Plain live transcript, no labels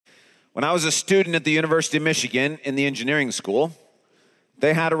When I was a student at the University of Michigan in the engineering school,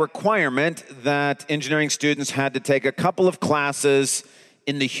 they had a requirement that engineering students had to take a couple of classes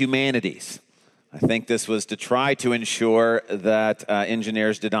in the humanities. I think this was to try to ensure that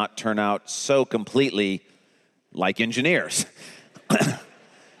engineers did not turn out so completely like engineers.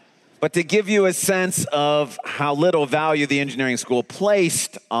 But to give you a sense of how little value the engineering school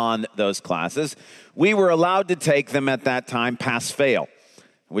placed on those classes, we were allowed to take them at that time pass-fail,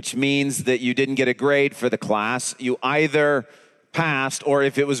 which means that you didn't get a grade for the class. You either passed, or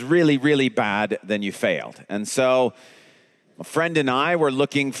if it was really, really bad, then you failed. And so a friend and I were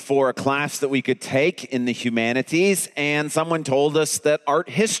looking for a class that we could take in the humanities, and someone told us that art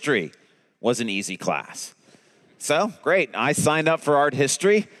history was an easy class. So, great. I signed up for art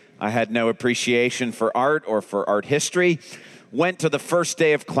history. I had no appreciation for art or for art history. Went to the first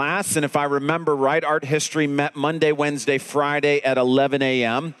day of class, and if I remember right, art history met Monday, Wednesday, Friday at 11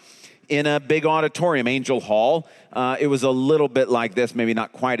 a.m. in a big auditorium, Angel Hall. It was a little bit like this, maybe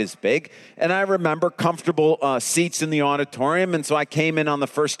not quite as big. And I remember comfortable seats in the auditorium, and so I came in on the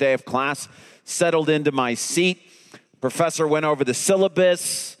first day of class, settled into my seat. Professor went over the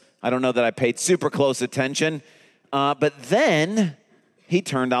syllabus. I don't know that I paid super close attention. But then he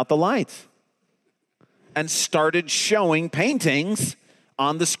turned out the lights and started showing paintings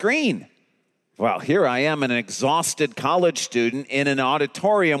on the screen. Well, here I am, an exhausted college student in an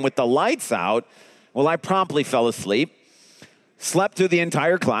auditorium with the lights out. Well, I promptly fell asleep, slept through the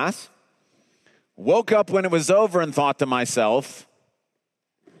entire class, woke up when it was over and thought to myself,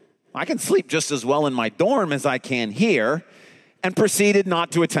 I can sleep just as well in my dorm as I can here, and proceeded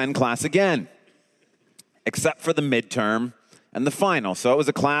not to attend class again, except for the midterm and the final. So it was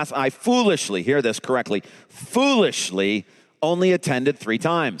a class I foolishly, hear this correctly, foolishly only attended 3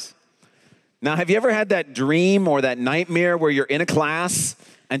 times. Now, have you ever had that dream or that nightmare where you're in a class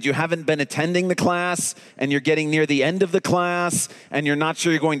and you haven't been attending the class and you're getting near the end of the class and you're not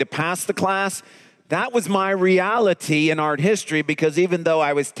sure you're going to pass the class? That was my reality in art history, because even though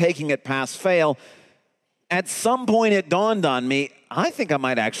I was taking it pass-fail, at some point it dawned on me, I think I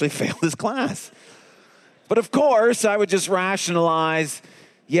might actually fail this class. But of course, I would just rationalize,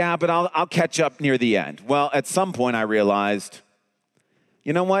 yeah, but I'll catch up near the end. Well, at some point I realized,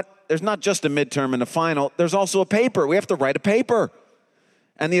 you know what? There's not just a midterm and a final. There's also a paper. We have to write a paper.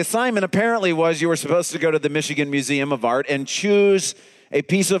 And the assignment apparently was you were supposed to go to the Michigan Museum of Art and choose a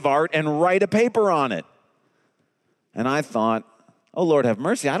piece of art and write a paper on it. And I thought, oh, Lord have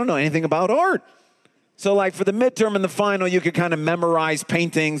mercy, I don't know anything about art. So like for the midterm and the final, you could kind of memorize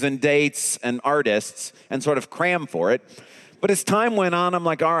paintings and dates and artists and sort of cram for it. But as time went on, I'm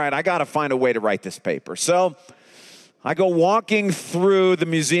like, all right, I got to find a way to write this paper. So I go walking through the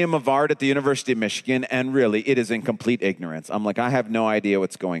Museum of Art at the University of Michigan, and really, it is in complete ignorance. I'm like, I have no idea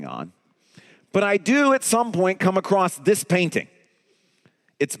what's going on. But I do at some point come across this painting.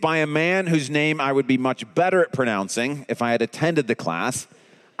 It's by a man whose name I would be much better at pronouncing if I had attended the class.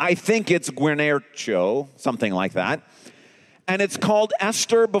 I think it's Guernercho, something like that. And it's called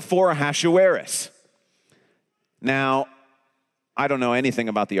Esther before Ahasuerus. Now, I don't know anything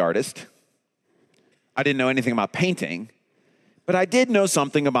about the artist. I didn't know anything about painting, but I did know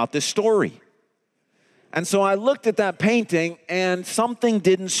something about this story. And so I looked at that painting, and something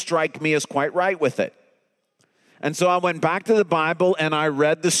didn't strike me as quite right with it. And so I went back to the Bible, and I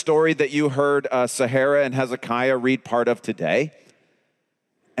read the story that you heard Sahara and Hezekiah read part of today.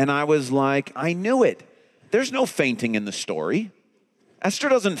 And I was like, I knew it. There's no fainting in the story. Esther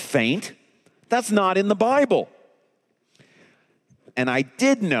doesn't faint. That's not in the Bible. And I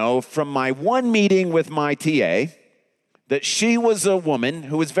did know from my one meeting with my TA that she was a woman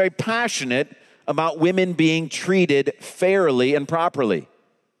who was very passionate about women being treated fairly and properly.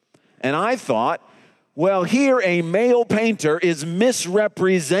 And I thought, well, here a male painter is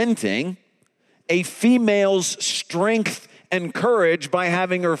misrepresenting a female's strength and courage by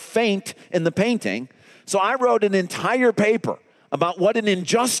having her faint in the painting. So I wrote an entire paper about what an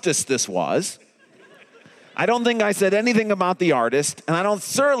injustice this was. I don't think I said anything about the artist, and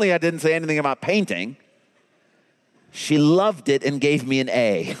I didn't say anything about painting. She loved it and gave me an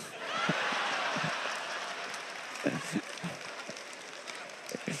A.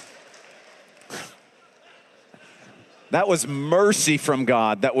 That was mercy from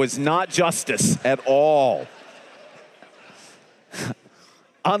God. That was not justice at all.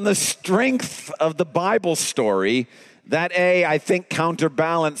 On the strength of the Bible story, that A, I think,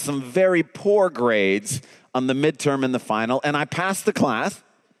 counterbalanced some very poor grades on the midterm and the final, and I passed the class.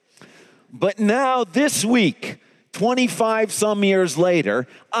 But now, this week, 25 some years later,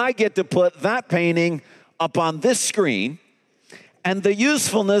 I get to put that painting up on this screen, And the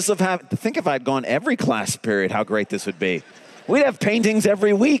usefulness of having, think if I'd gone every class period, how great this would be. We'd have paintings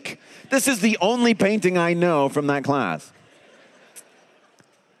every week. This is the only painting I know from that class.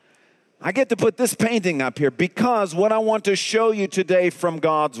 I get to put this painting up here because what I want to show you today from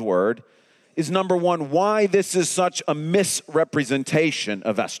God's Word is, number one, why this is such a misrepresentation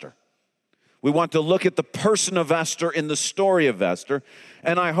of Esther. We want to look at the person of Esther in the story of Esther,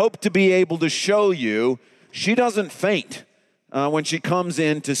 and I hope to be able to show you she doesn't faint when she comes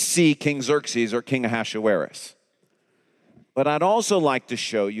in to see King Xerxes or King Ahasuerus. But I'd also like to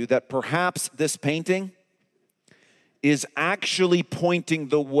show you that perhaps this painting is actually pointing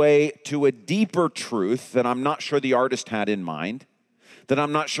the way to a deeper truth that I'm not sure the artist had in mind, that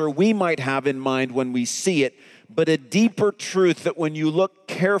I'm not sure we might have in mind when we see it, but a deeper truth that when you look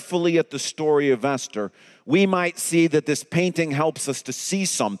carefully at the story of Esther, we might see that this painting helps us to see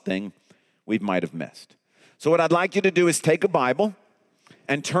something we might have missed. So what I'd like you to do is take a Bible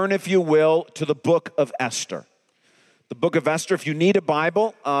and turn, if you will, to the book of Esther. The book of Esther, if you need a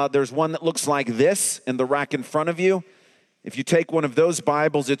Bible, there's one that looks like this in the rack in front of you. If you take one of those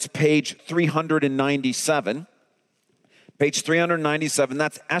Bibles, it's page 397. Page 397,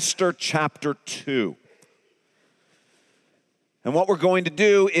 that's Esther chapter 2. And what we're going to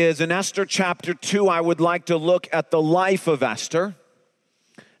do is in Esther chapter 2, I would like to look at the life of Esther.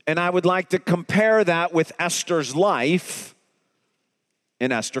 And I would like to compare that with Esther's life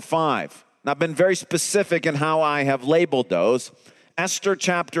in Esther 5. And I've been very specific in how I have labeled those. Esther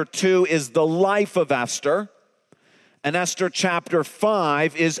chapter 2 is the life of Esther, and Esther chapter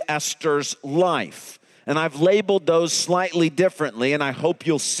 5 is Esther's life. And I've labeled those slightly differently, and I hope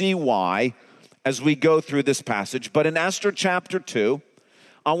you'll see why as we go through this passage. But in Esther chapter 2,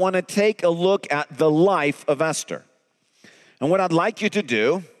 I want to take a look at the life of Esther. And what I'd like you to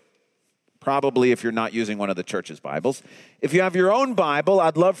do, probably if you're not using one of the church's Bibles, if you have your own Bible,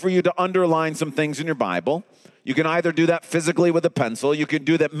 I'd love for you to underline some things in your Bible. You can either do that physically with a pencil, you can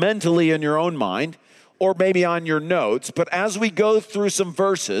do that mentally in your own mind, or maybe on your notes. But as we go through some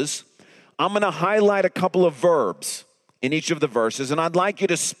verses, I'm going to highlight a couple of verbs in each of the verses, and I'd like you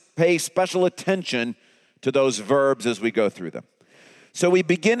to pay special attention to those verbs as we go through them. So we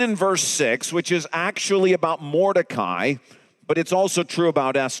begin in verse 6, which is actually about Mordecai, but it's also true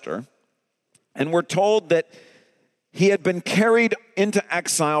about Esther. And we're told that he had been carried into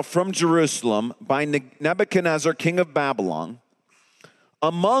exile from Jerusalem by Nebuchadnezzar, king of Babylon.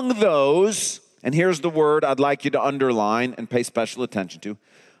 Among those, and here's the word I'd like you to underline and pay special attention to,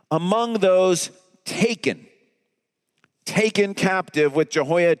 among those taken captive with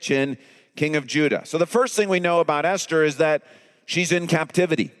Jehoiachin, king of Judah. So the first thing we know about Esther is that she's in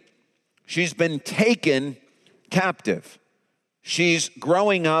captivity. She's been taken captive. She's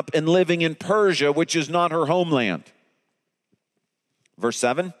growing up and living in Persia, which is not her homeland. Verse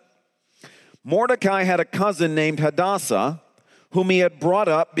 7, Mordecai had a cousin named Hadassah, whom he had brought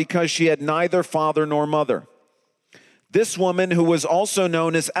up because she had neither father nor mother. This woman, who was also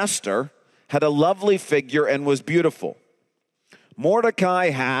known as Esther, had a lovely figure and was beautiful. Mordecai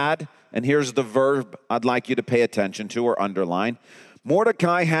had, and here's the verb I'd like you to pay attention to or underline,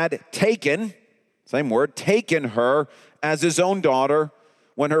 Mordecai had taken, same word, taken her as his own daughter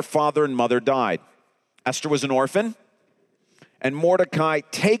when her father and mother died. Esther was an orphan, and Mordecai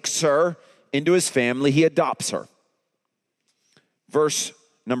takes her into his family. He adopts her. Verse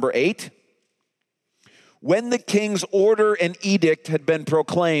number 8. When the king's order and edict had been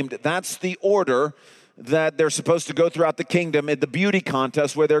proclaimed, that's the order that they're supposed to go throughout the kingdom in the beauty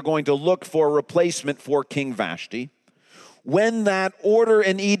contest where they're going to look for a replacement for King Vashti. When that order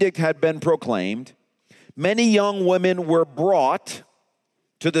and edict had been proclaimed, many young women were brought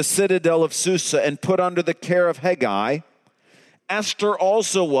to the citadel of Susa and put under the care of Hegai. Esther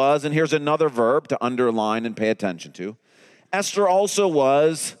also was, and here's another verb to underline and pay attention to, Esther also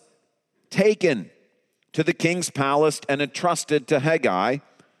was taken to the king's palace and entrusted to Hegai,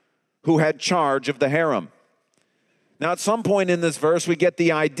 who had charge of the harem. Now, at some point in this verse, we get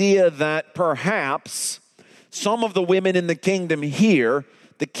the idea that perhaps some of the women in the kingdom here,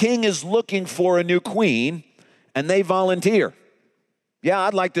 the king is looking for a new queen, and they volunteer. Yeah,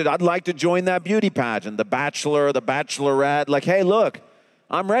 I'd like to join that beauty pageant, the bachelor, the bachelorette. Like, hey, look,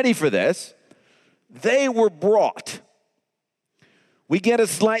 I'm ready for this. They were brought. We get a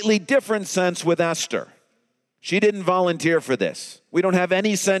slightly different sense with Esther. She didn't volunteer for this. We don't have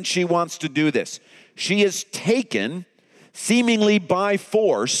any sense she wants to do this. She is taken, seemingly by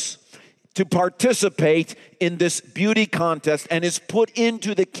force, to participate in this beauty contest and is put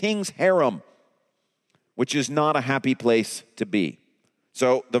into the king's harem, which is not a happy place to be.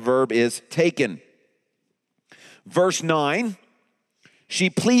 So the verb is taken. Verse 9, She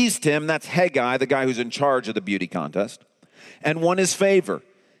pleased him, that's Haggai, the guy who's in charge of the beauty contest, and won his favor.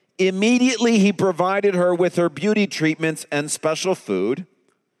 Immediately he provided her with her beauty treatments and special food.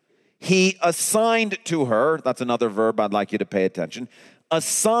 He assigned to her, that's another verb I'd like you to pay attention,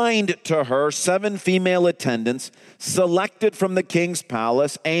 assigned to her 7 female attendants selected from the king's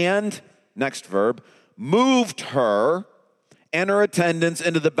palace and, next verb, moved her and her attendants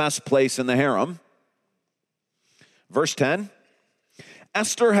into the best place in the harem. Verse 10,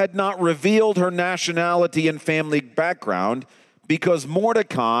 Esther had not revealed her nationality and family background because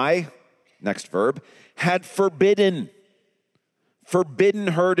Mordecai, next verb, had forbidden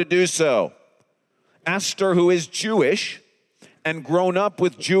her to do so. Esther, who is Jewish and grown up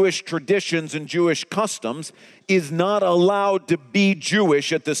with Jewish traditions and Jewish customs, is not allowed to be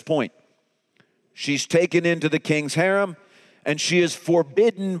Jewish at this point. She's taken into the king's harem, and she is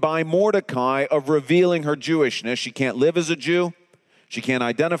forbidden by Mordecai of revealing her Jewishness. She can't live as a Jew. She can't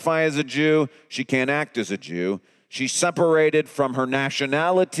identify as a Jew. She can't act as a Jew. She's separated from her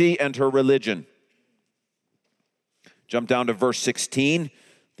nationality and her religion. Jump down to verse 16.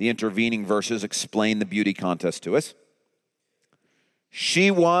 The intervening verses explain the beauty contest to us. She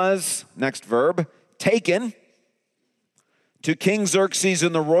was, next verb, taken to King Xerxes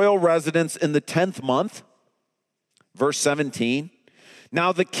in the royal residence in the 10th month. Verse 17.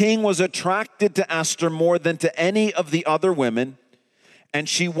 Now the king was attracted to Esther more than to any of the other women, and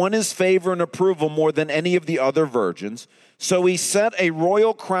she won his favor and approval more than any of the other virgins. So he set a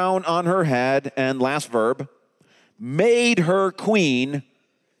royal crown on her head, and last verb, made her queen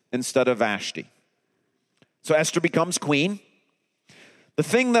instead of Vashti. So Esther becomes queen. The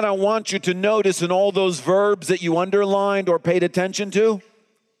thing that I want you to notice in all those verbs that you underlined or paid attention to,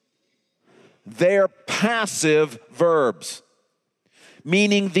 they're passive verbs,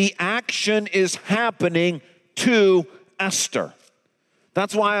 meaning the action is happening to Esther.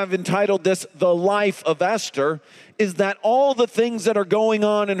 That's why I've entitled this, The Life of Esther, is that all the things that are going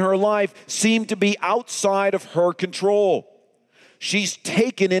on in her life seem to be outside of her control. She's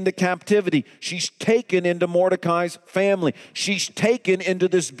taken into captivity. She's taken into Mordecai's family. She's taken into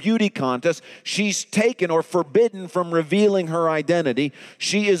this beauty contest. She's taken or forbidden from revealing her identity.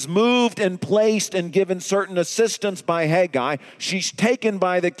 She is moved and placed and given certain assistance by Haggai. She's taken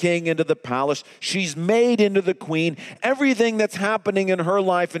by the king into the palace. She's made into the queen. Everything that's happening in her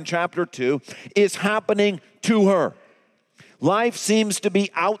life in chapter 2 is happening to her. Life seems to be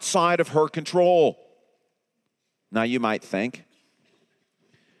outside of her control. Now you might think,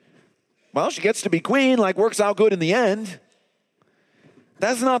 well, she gets to be queen, like works out good in the end.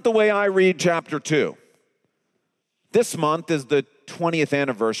 That's not the way I read chapter 2. This month is the 20th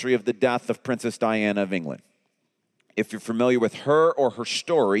anniversary of the death of Princess Diana of England. If you're familiar with her or her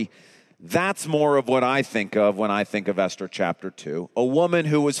story, that's more of what I think of when I think of Esther chapter 2. A woman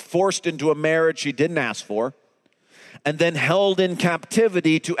who was forced into a marriage she didn't ask for, and then held in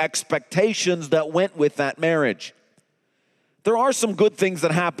captivity to expectations that went with that marriage. There are some good things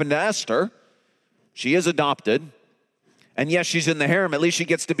that happen to Esther. She is adopted. And yes, she's in the harem. At least she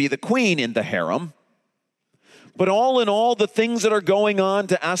gets to be the queen in the harem. But all in all, the things that are going on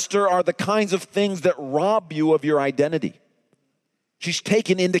to Esther are the kinds of things that rob you of your identity. She's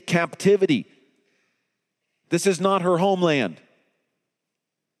taken into captivity. This is not her homeland.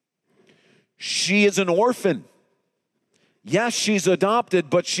 She is an orphan. Yes, she's adopted,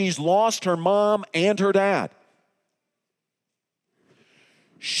 but she's lost her mom and her dad.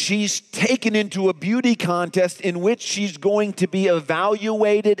 She's taken into a beauty contest in which she's going to be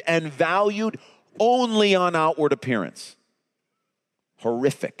evaluated and valued only on outward appearance.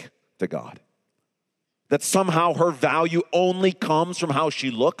 Horrific to God. That somehow her value only comes from how she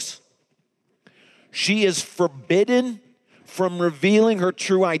looks. She is forbidden from revealing her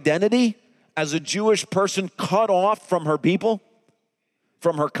true identity as a Jewish person, cut off from her people,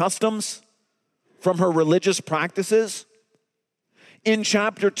 from her customs, from her religious practices. In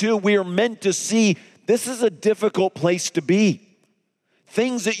chapter 2, we are meant to see this is a difficult place to be.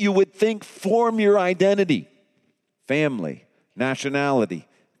 Things that you would think form your identity. Family, nationality,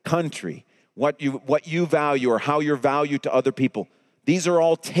 country, what you value or how you're valued to other people. These are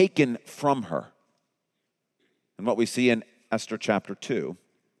all taken from her. And what we see in Esther chapter 2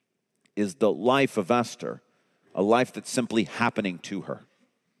 is the life of Esther, a life that's simply happening to her.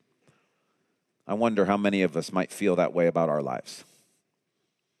 I wonder how many of us might feel that way about our lives.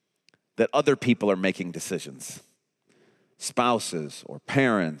 That other people are making decisions. spouses or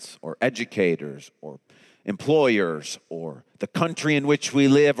parents or educators or employers or the country in which we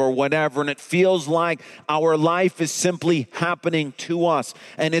live or whatever, and it feels like our life is simply happening to us,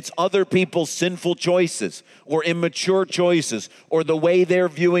 and it's other people's sinful choices or immature choices or the way they're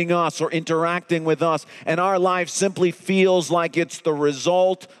viewing us or interacting with us, and our life simply feels like it's the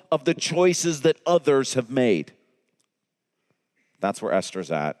result of the choices that others have made. That's where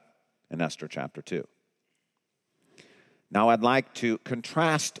Esther's at in Esther chapter 2. Now I'd like to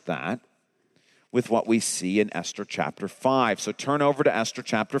contrast that with what we see in Esther chapter 5. So turn over to Esther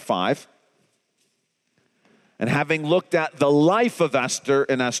chapter 5. And having looked at the life of Esther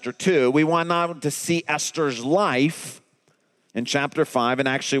in Esther 2, we want now to see Esther's life in chapter 5. And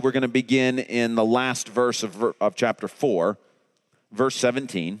actually, we're going to begin in the last verse of chapter 4, verse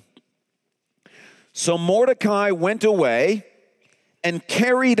 17. So Mordecai went away and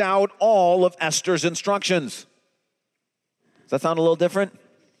carried out all of Esther's instructions. Does that sound a little different?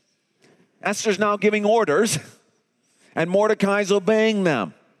 Esther's now giving orders, and Mordecai's obeying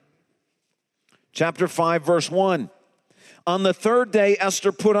them. Chapter 5, verse 1. On the third day,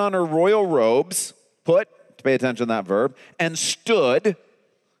 Esther put on her royal robes, pay attention to that verb, and stood,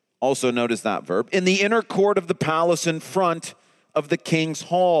 also notice that verb, in the inner court of the palace in front of the king's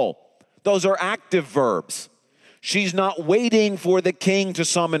hall. Those are active verbs. She's not waiting for the king to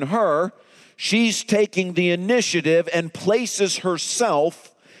summon her. She's taking the initiative and places herself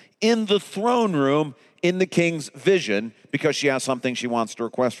in the throne room in the king's vision because she has something she wants to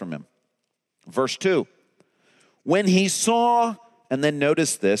request from him. Verse 2. When he saw, and then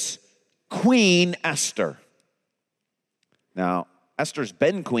notice this, Queen Esther. Now, Esther's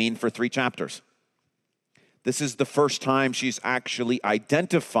been queen for 3 chapters. This is the first time she's actually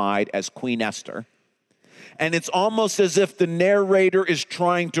identified as Queen Esther. And it's almost as if the narrator is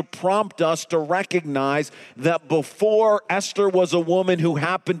trying to prompt us to recognize that before Esther was a woman who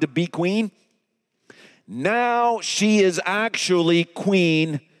happened to be queen, now she is actually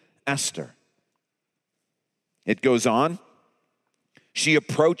Queen Esther. It goes on. She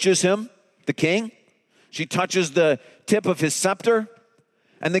approaches him, the king. She touches the tip of his scepter.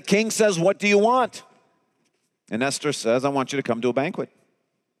 And the king says, "What do you want?" And Esther says, "I want you to come to a banquet."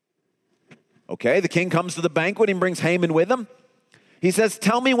 Okay, the king comes to the banquet and brings Haman with him. He says,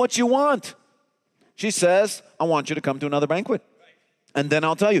 "Tell me what you want." She says, "I want you to come to another banquet. And then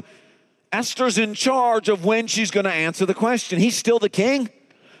I'll tell you." Esther's in charge of when she's going to answer the question. He's still the king,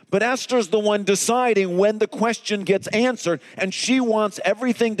 but Esther's the one deciding when the question gets answered, and she wants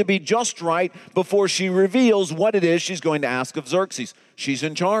everything to be just right before she reveals what it is she's going to ask of Xerxes. She's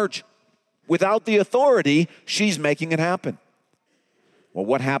in charge. Without the authority, she's making it happen. Well,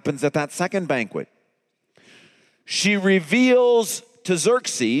 what happens at that second banquet? She reveals to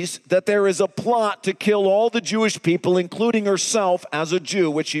Xerxes that there is a plot to kill all the Jewish people, including herself as a Jew,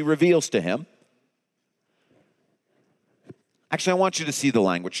 which she reveals to him. Actually, I want you to see the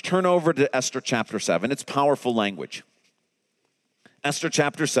language. Turn over to Esther chapter 7. It's powerful language. Esther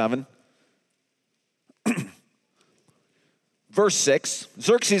chapter 7. Verse 6.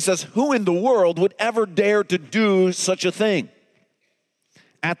 Xerxes says, "Who in the world would ever dare to do such a thing?"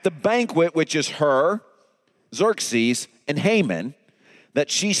 At the banquet, which is her, Xerxes, and Haman, that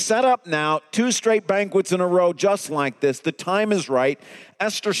she set up now 2 straight banquets in a row just like this. The time is right.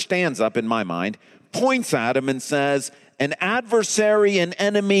 Esther stands up, in my mind, points at him and says, "An adversary, an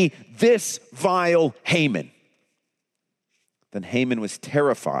enemy, this vile Haman." Then Haman was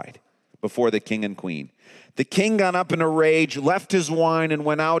terrified before the king and queen. The king got up in a rage, left his wine, and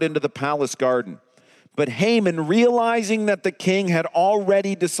went out into the palace garden. But Haman, realizing that the king had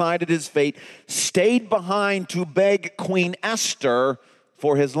already decided his fate, stayed behind to beg Queen Esther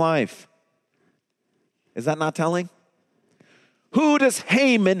for his life. Is that not telling? Who does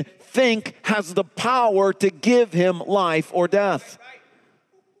Haman think has the power to give him life or death?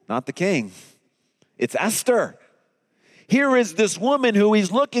 Not the king. It's Esther. Here is this woman who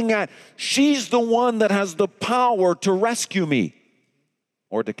he's looking at. She's the one that has the power to rescue me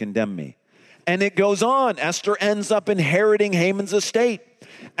or to condemn me. And it goes on. Esther ends up inheriting Haman's estate.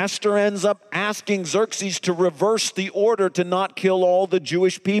 Esther ends up asking Xerxes to reverse the order to not kill all the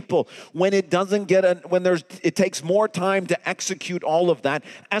Jewish people. When it takes more time to execute all of that,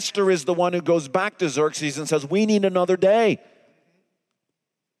 Esther is the one who goes back to Xerxes and says, "We need another day."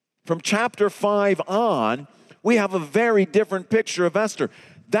 From chapter 5 on, we have a very different picture of Esther.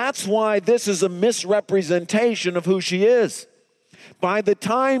 That's why this is a misrepresentation of who she is. By the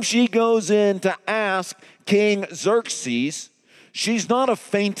time she goes in to ask King Xerxes, she's not a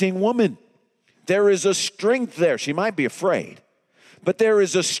fainting woman. There is a strength there. She might be afraid, But there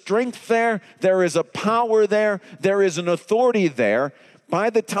is a strength there. There is a power there. There is an authority there. By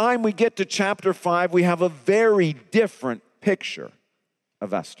the time we get to chapter 5, we have a very different picture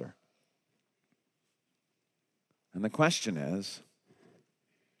of Esther. And the question is,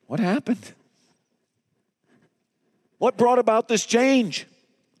 what happened? What brought about this change?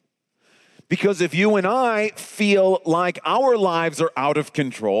 Because if you and I feel like our lives are out of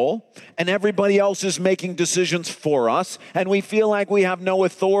control and everybody else is making decisions for us and we feel like we have no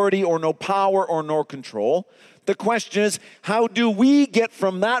authority or no power or no control, the question is, how do we get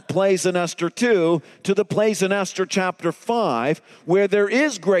from that place in Esther 2 to the place in Esther chapter 5 where there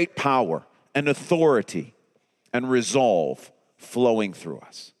is great power and authority and resolve flowing through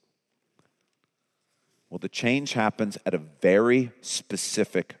us? Well, the change happens at a very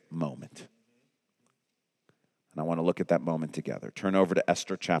specific moment. And I want to look at that moment together. Turn over to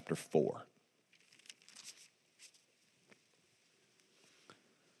Esther chapter 4.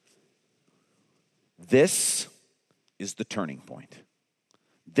 This is the turning point.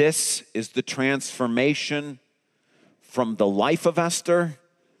 This is the transformation from the life of Esther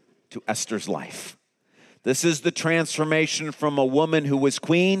to Esther's life. This is the transformation from a woman who was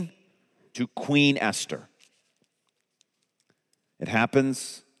queen to Queen Esther. It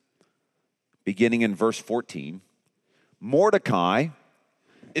happens beginning in verse 14. Mordecai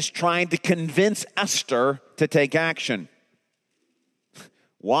is trying to convince Esther to take action.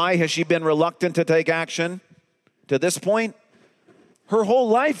 Why has she been reluctant to take action to this point? Her whole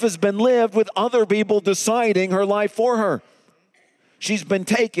life has been lived with other people deciding her life for her. She's been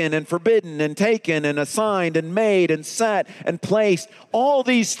taken and forbidden and taken and assigned and made and set and placed. All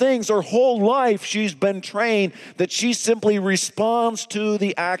these things, her whole life she's been trained that she simply responds to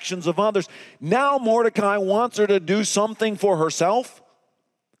the actions of others. Now Mordecai wants her to do something for herself.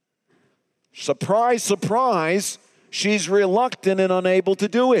 Surprise, surprise, she's reluctant and unable to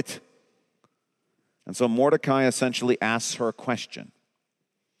do it. And so Mordecai essentially asks her a question.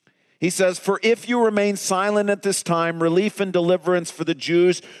 He says, "For if you remain silent at this time, relief and deliverance for the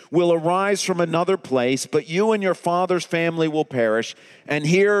Jews will arise from another place, but you and your father's family will perish." And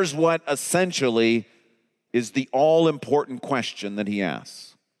here's what essentially is the all-important question that he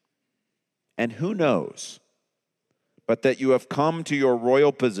asks. "And who knows but that you have come to your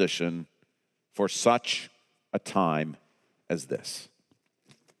royal position for such a time as this?"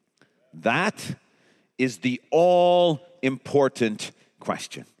 That is the all-important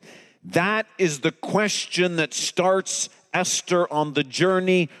question. That is the question that starts Esther on the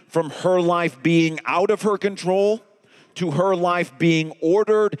journey from her life being out of her control to her life being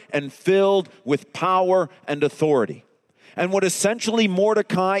ordered and filled with power and authority. And what essentially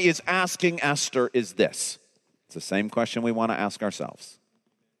Mordecai is asking Esther is this. It's the same question we want to ask ourselves.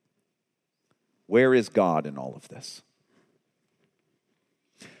 Where is God in all of this?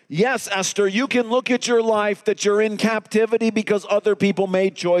 Yes, Esther, you can look at your life that you're in captivity because other people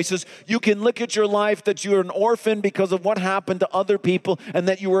made choices. You can look at your life that you're an orphan because of what happened to other people and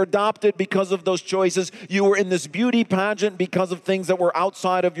that you were adopted because of those choices. You were in this beauty pageant because of things that were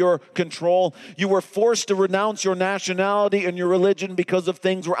outside of your control. You were forced to renounce your nationality and your religion because of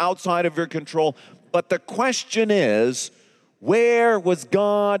things were outside of your control. But the question is, where was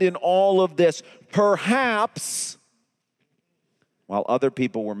God in all of this? Perhaps while other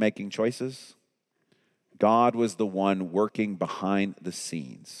people were making choices, God was the one working behind the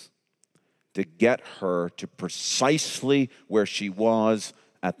scenes to get her to precisely where she was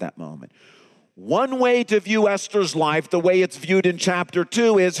at that moment. One way to view Esther's life, the way it's viewed in chapter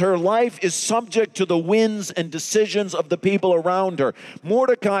 2, is her life is subject to the whims and decisions of the people around her.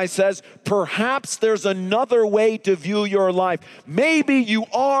 Mordecai says, perhaps there's another way to view your life. Maybe you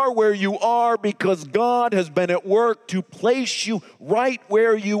are where you are because God has been at work to place you right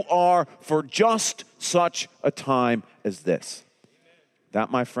where you are for just such a time as this.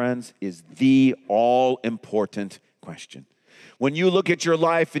 That, my friends, is the all-important question. When you look at your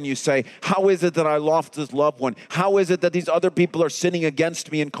life and you say, how is it that I lost this loved one? How is it that these other people are sinning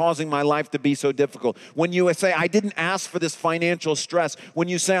against me and causing my life to be so difficult? When you say, I didn't ask for this financial stress. When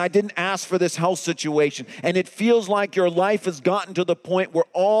you say, I didn't ask for this health situation. And it feels like your life has gotten to the point where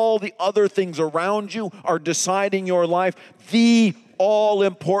all the other things around you are deciding your life. The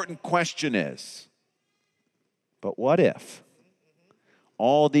all-important question is, but what if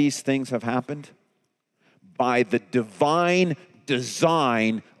all these things have happened by the divine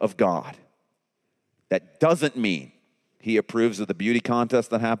design of God? That doesn't mean he approves of the beauty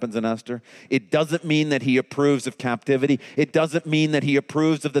contest that happens in Esther. It doesn't mean that he approves of captivity. It doesn't mean that he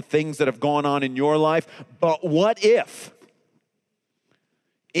approves of the things that have gone on in your life. But what if,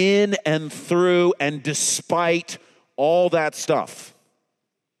 in and through and despite all that stuff,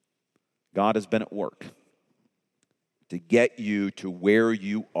 God has been at work to get you to where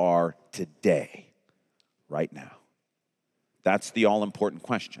you are today, right now. That's the all-important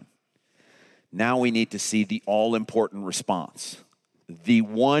question. Now we need to see the all-important response, the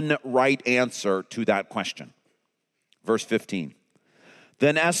one right answer to that question. Verse 15.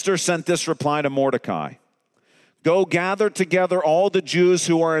 Then Esther sent this reply to Mordecai. Go gather together all the Jews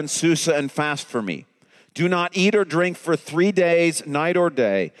who are in Susa and fast for me. Do not eat or drink for 3 days, night or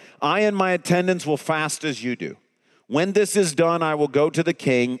day. I and my attendants will fast as you do. When this is done, I will go to the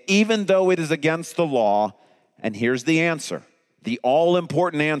king, even though it is against the law. And here's the answer, the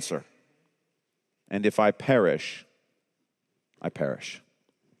all-important answer. And if I perish, I perish.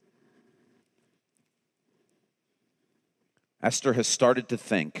 Esther has started to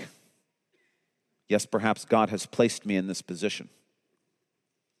think, yes, perhaps God has placed me in this position.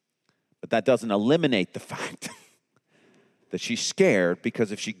 But that doesn't eliminate the fact that she's scared,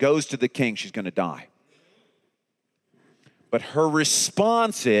 because if she goes to the king, she's going to die. But her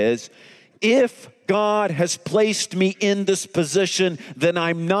response is, if God has placed me in this position, then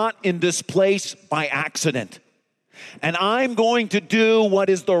I'm not in this place by accident. And I'm going to do what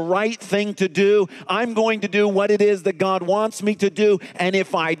is the right thing to do. I'm going to do what it is that God wants me to do. And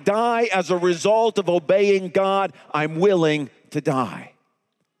if I die as a result of obeying God, I'm willing to die.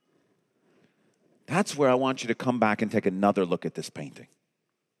 That's where I want you to come back and take another look at this painting.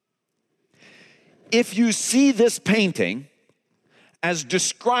 If you see this painting as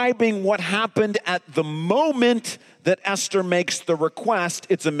describing what happened at the moment that Esther makes the request,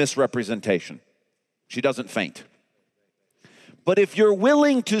 it's a misrepresentation. She doesn't faint. But if you're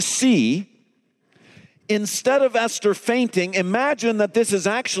willing to see, instead of Esther fainting, imagine that this is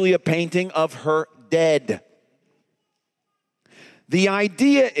actually a painting of her dead. The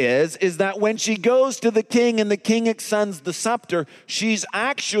idea is that when she goes to the king and the king extends the scepter, she's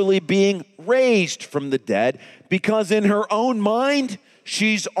actually being raised from the dead, because in her own mind,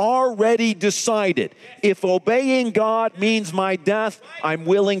 she's already decided, if obeying God means my death, I'm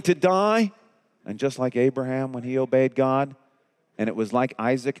willing to die. And just like Abraham when he obeyed God, and it was like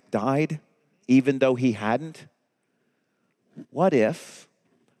Isaac died, even though he hadn't. What if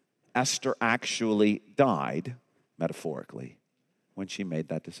Esther actually died, metaphorically, when she made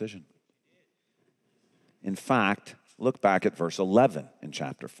that decision? In fact, look back at verse 11 in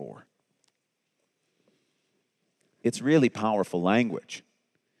chapter 4. It's really powerful language.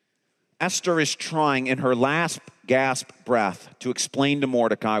 Esther is trying in her last gasp breath to explain to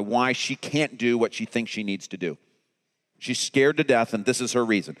Mordecai why she can't do what she thinks she needs to do. She's scared to death, and this is her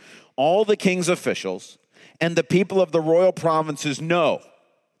reason. All the king's officials and the people of the royal provinces know,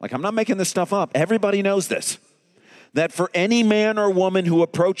 like, I'm not making this stuff up, everybody knows this, that for any man or woman who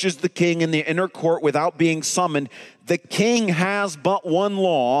approaches the king in the inner court without being summoned, the king has but one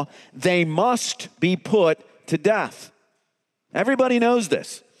law: they must be put to death. Everybody knows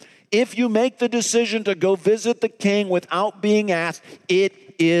this. If you make the decision to go visit the king without being asked, it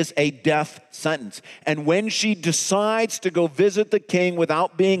is a death sentence. And when she decides to go visit the king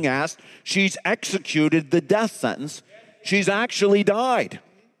without being asked, she's executed the death sentence. She's actually died.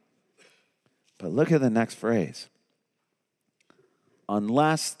 But look at the next phrase.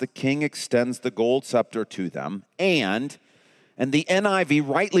 Unless the king extends the gold scepter to them, and the NIV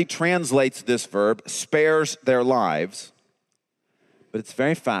rightly translates this verb, spares their lives. But it's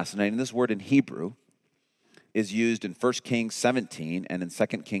very fascinating. This word in Hebrew is used in 1 Kings 17 and in 2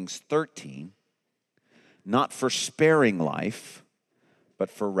 Kings 13, not for sparing life, but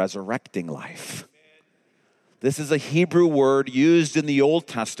for resurrecting life. This is a Hebrew word used in the Old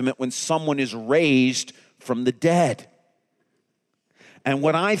Testament when someone is raised from the dead. And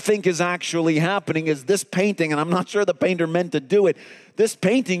what I think is actually happening is this painting, and I'm not sure the painter meant to do it, this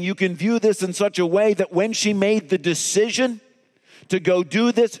painting, you can view this in such a way that when she made the decision to go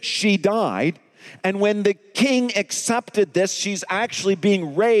do this, she died. And when the king accepted this, she's actually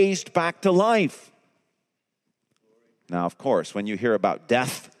being raised back to life. Now, of course, when you hear about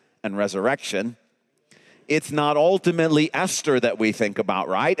death and resurrection, it's not ultimately Esther that we think about,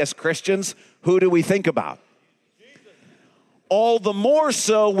 right? As Christians, who do we think about? All the more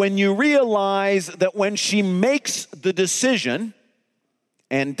so when you realize that when she makes the decision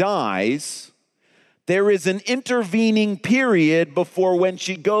and dies, there is an intervening period before when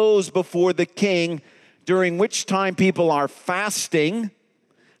she goes before the king, during which time people are fasting.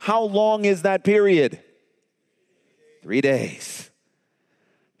 How long is that period? 3 days.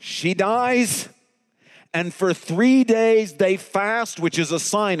 She dies, and for 3 days they fast, which is a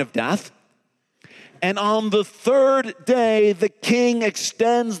sign of death. And on the third day, the king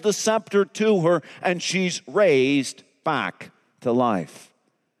extends the scepter to her, and she's raised back to life.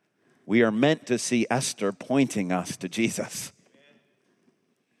 We are meant to see Esther pointing us to Jesus.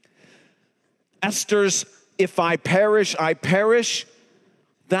 Esther's, if I perish, I perish.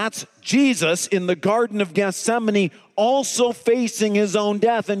 That's Jesus in the Garden of Gethsemane, also facing his own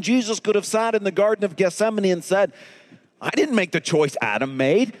death. And Jesus could have sat in the Garden of Gethsemane and said, I didn't make the choice Adam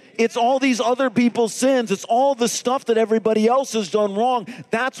made. It's all these other people's sins. It's all the stuff that everybody else has done wrong.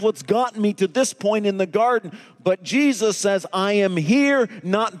 That's what's gotten me to this point in the garden. But Jesus says, I am here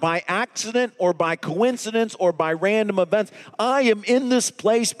not by accident or by coincidence or by random events. I am in this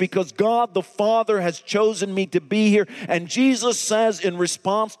place because God the Father has chosen me to be here. And Jesus says in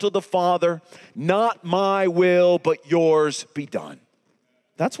response to the Father, not my will, but yours be done.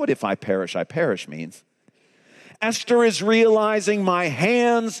 That's what if I perish means. Esther is realizing my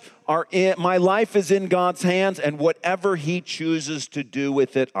life is in God's hands, and whatever he chooses to do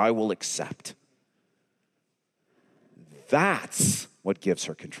with it, I will accept. That's what gives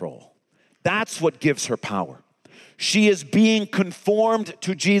her control. That's what gives her power. She is being conformed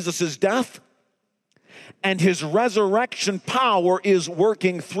to Jesus' death, and his resurrection power is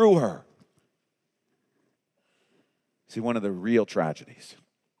working through her. See, one of the real tragedies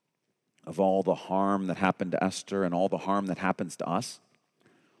of all the harm that happened to Esther and all the harm that happens to us,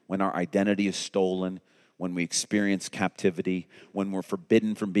 when our identity is stolen, when we experience captivity, when we're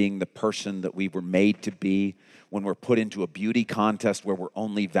forbidden from being the person that we were made to be, when we're put into a beauty contest where we're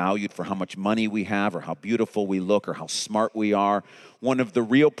only valued for how much money we have or how beautiful we look or how smart we are. One of the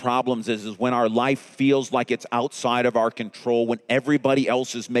real problems is when our life feels like it's outside of our control, when everybody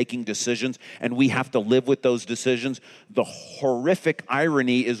else is making decisions and we have to live with those decisions. The horrific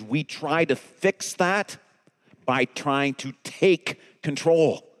irony is we try to fix that by trying to take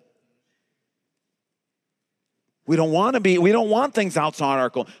control. We don't want things outside our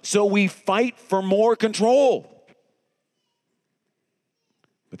control, so we fight for more control.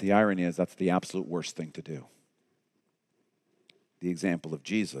 But the irony is that's the absolute worst thing to do. The example of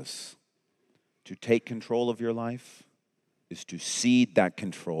Jesus, to take control of your life, is to cede that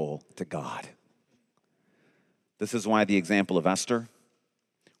control to God. This is why the example of Esther,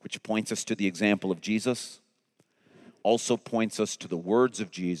 which points us to the example of Jesus, also points us to the words of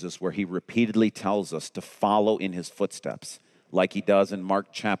Jesus where he repeatedly tells us to follow in his footsteps, like he does in Mark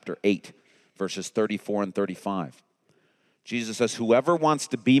chapter 8, verses 34 and 35. Jesus says, whoever wants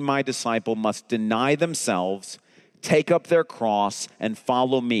to be my disciple must deny themselves, take up their cross, and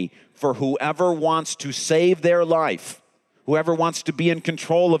follow me. For whoever wants to save their life, whoever wants to be in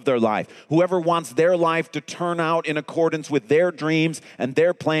control of their life, whoever wants their life to turn out in accordance with their dreams and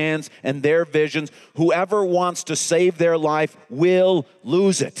their plans and their visions, whoever wants to save their life will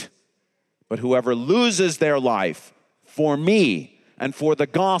lose it. But whoever loses their life for me and for the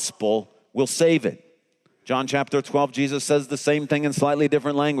gospel will save it. John chapter 12, Jesus says the same thing in slightly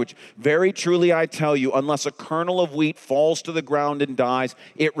different language. Very truly I tell you, unless a kernel of wheat falls to the ground and dies,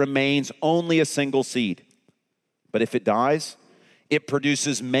 it remains only a single seed. But if it dies, it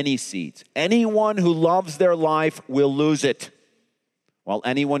produces many seeds. Anyone who loves their life will lose it, while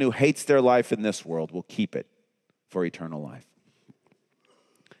anyone who hates their life in this world will keep it for eternal life.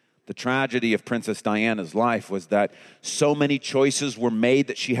 The tragedy of Princess Diana's life was that so many choices were made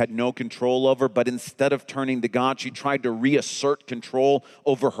that she had no control over, but instead of turning to God, she tried to reassert control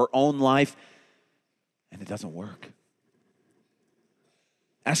over her own life, and it doesn't work.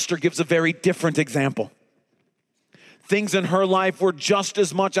 Esther gives a very different example. Things in her life were just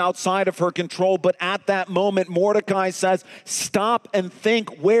as much outside of her control, but at that moment, Mordecai says, stop and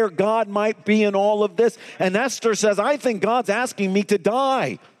think where God might be in all of this. And Esther says, I think God's asking me to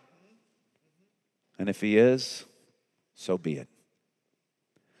die. And if he is, so be it.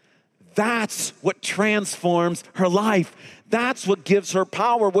 That's what transforms her life. That's what gives her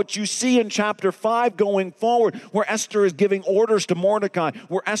power. What you see in chapter 5 going forward, where Esther is giving orders to Mordecai,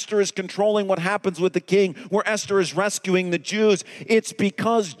 where Esther is controlling what happens with the king, where Esther is rescuing the Jews, it's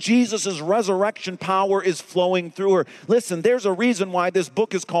because Jesus' resurrection power is flowing through her. Listen, there's a reason why this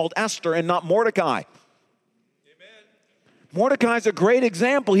book is called Esther and not Mordecai. Mordecai's a great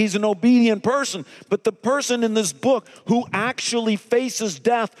example. He's an obedient person. But the person in this book who actually faces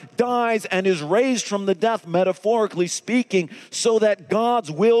death, dies, and is raised from the death, metaphorically speaking, so that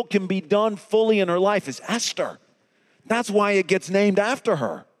God's will can be done fully in her life is Esther. That's why it gets named after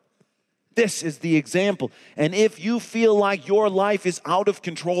her. This is the example. And if you feel like your life is out of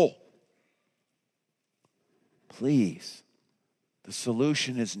control, please, the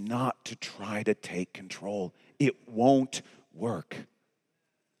solution is not to try to take control. It won't work.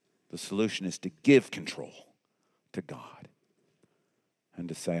 The solution is to give control to God and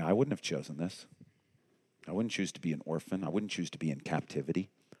to say, I wouldn't have chosen this. I wouldn't choose to be an orphan. I wouldn't choose to be in captivity.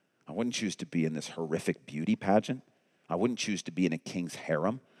 I wouldn't choose to be in this horrific beauty pageant. I wouldn't choose to be in a king's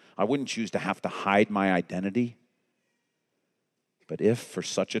harem. I wouldn't choose to have to hide my identity. But if for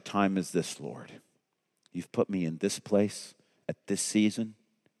such a time as this, Lord, you've put me in this place at this season,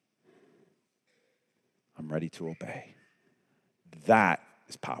 I'm ready to obey. That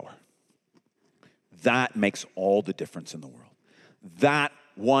is power. That makes all the difference in the world. That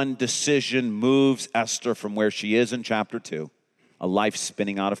one decision moves Esther from where she is in chapter 2, a life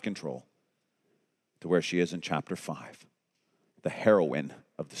spinning out of control, to where she is in chapter 5, the heroine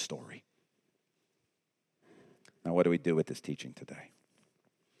of the story. Now, what do we do with this teaching today?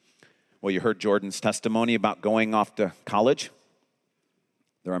 Well, you heard Jordan's testimony about going off to college.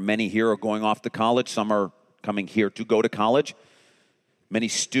 There are many here who are going off to college. Some are coming here to go to college. Many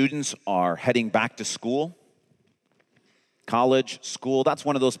students are heading back to school. College, school, that's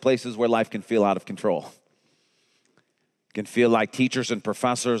one of those places where life can feel out of control. It can feel like teachers and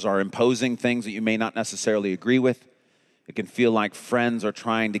professors are imposing things that you may not necessarily agree with. It can feel like friends are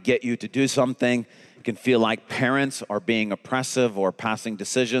trying to get you to do something. It can feel like parents are being oppressive or passing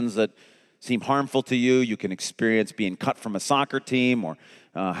decisions that seem harmful to you. You can experience being cut from a soccer team or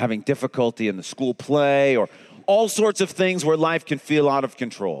having difficulty in the school play or all sorts of things where life can feel out of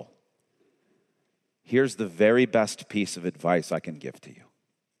control. Here's the very best piece of advice I can give to you.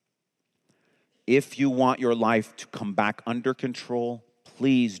 If you want your life to come back under control,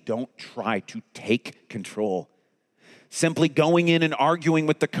 please don't try to take control. Simply going in and arguing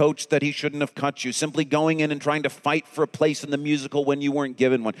with the coach that he shouldn't have cut you. Simply going in and trying to fight for a place in the musical when you weren't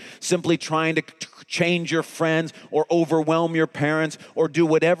given one. Simply trying to change your friends or overwhelm your parents or do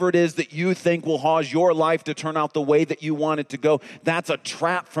whatever it is that you think will cause your life to turn out the way that you want it to go. That's a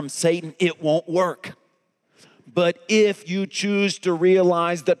trap from Satan. It won't work. But if you choose to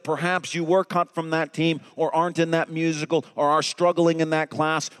realize that perhaps you were cut from that team or aren't in that musical or are struggling in that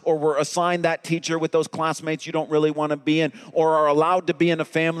class or were assigned that teacher with those classmates you don't really want to be in or are allowed to be in a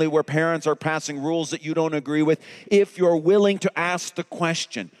family where parents are passing rules that you don't agree with, if you're willing to ask the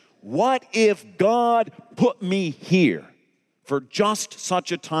question, what if God put me here for just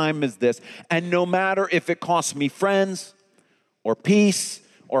such a time as this? And no matter if it costs me friends or peace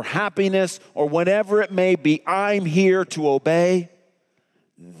or happiness, or whatever it may be, I'm here to obey.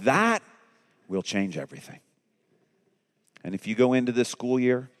 That will change everything. And if you go into this school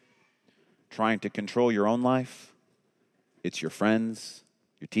year trying to control your own life, it's your friends,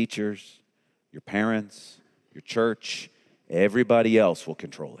 your teachers, your parents, your church, everybody else will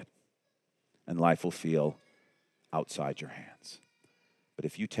control it. And life will feel outside your hands. But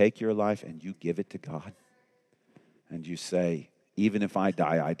if you take your life and you give it to God, and you say, even if I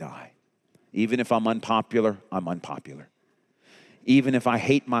die, I die. Even if I'm unpopular, I'm unpopular. Even if I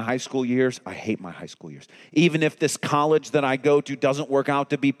hate my high school years, I hate my high school years. Even if this college that I go to doesn't work out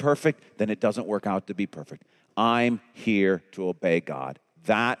to be perfect, then it doesn't work out to be perfect. I'm here to obey God.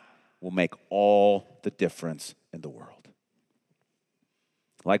 That will make all the difference in the world.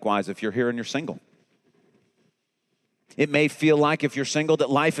 Likewise, if you're here and you're single, it may feel like if you're single that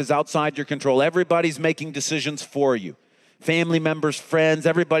life is outside your control. Everybody's making decisions for you. Family members, friends,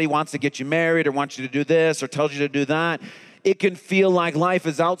 everybody wants to get you married or wants you to do this or tells you to do that. It can feel like life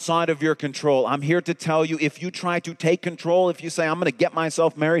is outside of your control. I'm here to tell you, if you try to take control, if you say, I'm going to get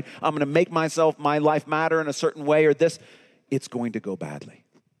myself married, I'm going to make my life matter in a certain way or this, it's going to go badly.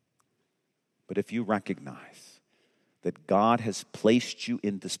 But if you recognize that God has placed you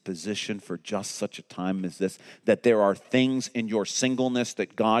in this position for just such a time as this, that there are things in your singleness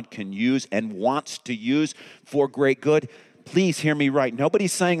that God can use and wants to use for great good, please hear me right.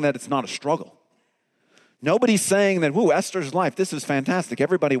 Nobody's saying that it's not a struggle. Nobody's saying that, ooh, Esther's life, this is fantastic.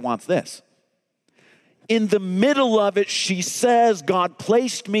 Everybody wants this. In the middle of it, she says, God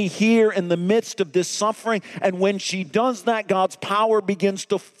placed me here in the midst of this suffering. And when she does that, God's power begins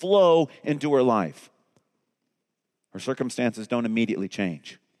to flow into her life. Her circumstances don't immediately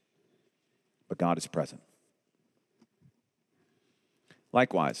change, but God is present.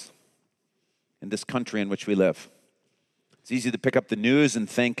 Likewise, in this country in which we live, it's easy to pick up the news and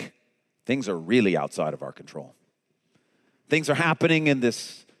think things are really outside of our control. Things are happening in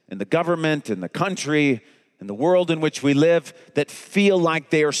the government, in the country, in the world in which we live that feel like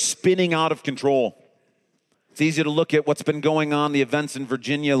they are spinning out of control. It's easy to look at what's been going on, the events in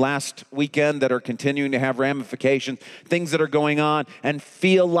Virginia last weekend that are continuing to have ramifications, things that are going on, and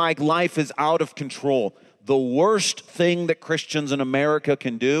feel like life is out of control. The worst thing that Christians in America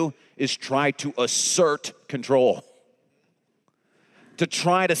can do is try to assert control, to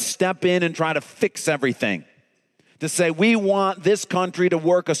try to step in and try to fix everything, to say we want this country to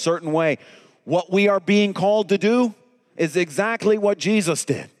work a certain way. what we are being called to do is exactly what Jesus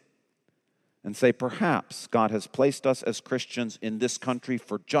did. And say, perhaps God has placed us as Christians in this country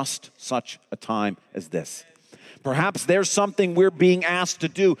for just such a time as this. Perhaps there's something we're being asked to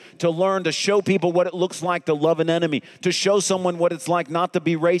do, to learn, to show people what it looks like to love an enemy, to show someone what it's like not to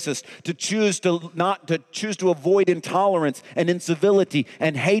be racist, to choose to avoid intolerance and incivility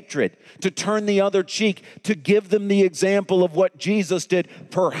and hatred, to turn the other cheek, to give them the example of what Jesus did.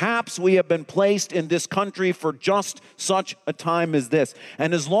 Perhaps we have been placed in this country for just such a time as this.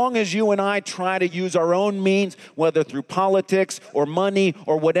 And as long as you and I try to use our own means, whether through politics or money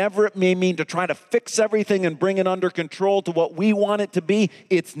or whatever it may mean, to try to fix everything and bring it under control to what we want it to be,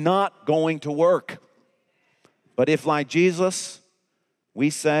 it's not going to work. But if, like Jesus, we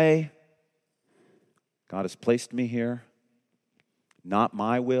say, God has placed me here, not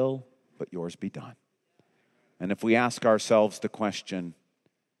my will, but yours be done. And if we ask ourselves the question,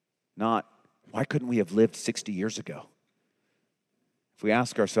 not, why couldn't we have lived 60 years ago? If we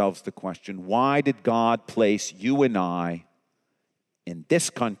ask ourselves the question, why did God place you and I in this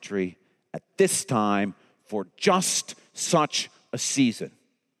country at this time for just such a season?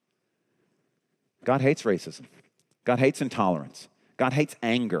 God hates racism. God hates intolerance. God hates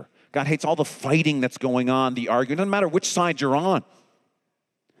anger. God hates all the fighting that's going on, the arguing. It doesn't matter which side you're on.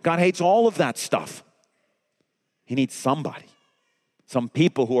 God hates all of that stuff. He needs somebody, some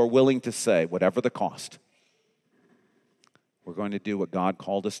people who are willing to say, whatever the cost, we're going to do what God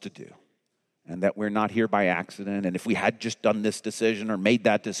called us to do. And that we're not here by accident. And if we had just done this decision or made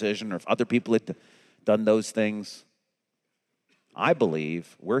that decision, or if other people had done those things, I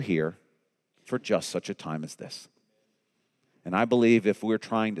believe we're here for just such a time as this. And I believe if we're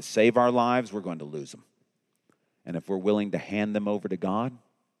trying to save our lives, we're going to lose them. And if we're willing to hand them over to God,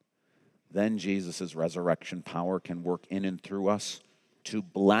 then Jesus' resurrection power can work in and through us to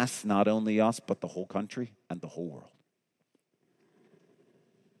bless not only us, but the whole country and the whole world.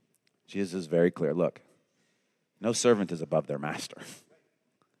 Jesus is very clear. Look, no servant is above their master.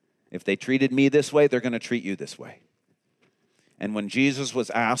 If they treated me this way, they're going to treat you this way. And when Jesus was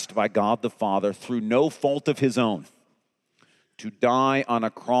asked by God the Father, through no fault of his own, to die on a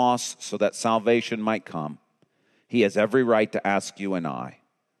cross so that salvation might come, he has every right to ask you and I,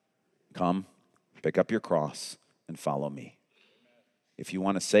 come, pick up your cross, and follow me. If you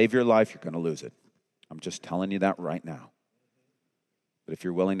want to save your life, you're going to lose it. I'm just telling you that right now. But if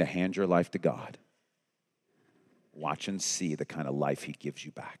you're willing to hand your life to God, watch and see the kind of life he gives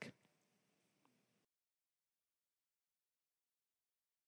you back.